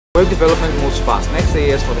Web development moves fast.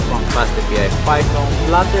 Next.js for the front, Fast API, Python,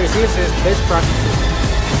 Flutter, CSS, best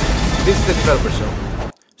practices. This is the Developer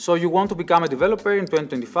Show. So you want to become a developer in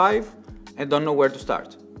 2025 and don't know where to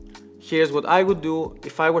start. Here's what I would do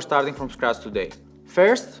if I were starting from scratch today.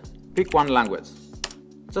 First, pick one language.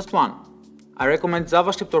 Just one. I recommend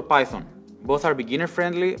JavaScript or Python. Both are beginner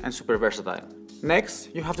friendly and super versatile.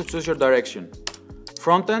 Next, you have to choose your direction.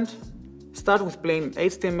 Frontend, start with plain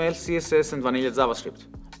HTML, CSS and vanilla JavaScript,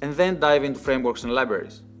 and then dive into frameworks and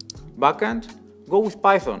libraries. Backend, go with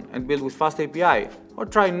Python and build with Fast API, or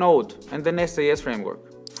try Node and the Nest.js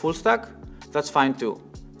framework. Fullstack, that's fine too.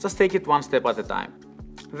 Just take it one step at a time.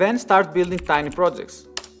 Then start building tiny projects.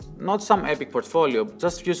 Not some epic portfolio,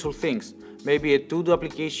 just useful things. Maybe a to-do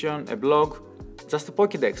application, a blog, just a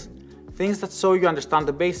Pokédex. Things that show you understand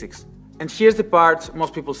the basics. And here's the part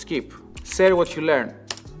most people skip. Share what you learn.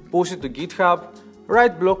 Push it to GitHub,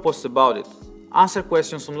 write blog posts about it, answer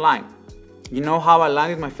questions online. You know how I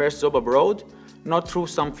landed my first job abroad? Not through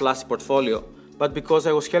some flashy portfolio, but because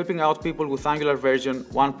I was helping out people with Angular version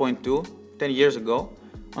 1.2 10 years ago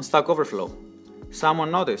on Stack Overflow.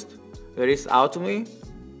 Someone noticed, they reached out to me,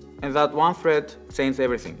 and that one thread changed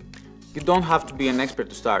everything. You don't have to be an expert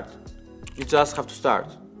to start. You just have to start.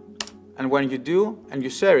 And when you do and you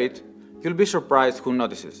share it, you'll be surprised who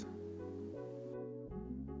notices.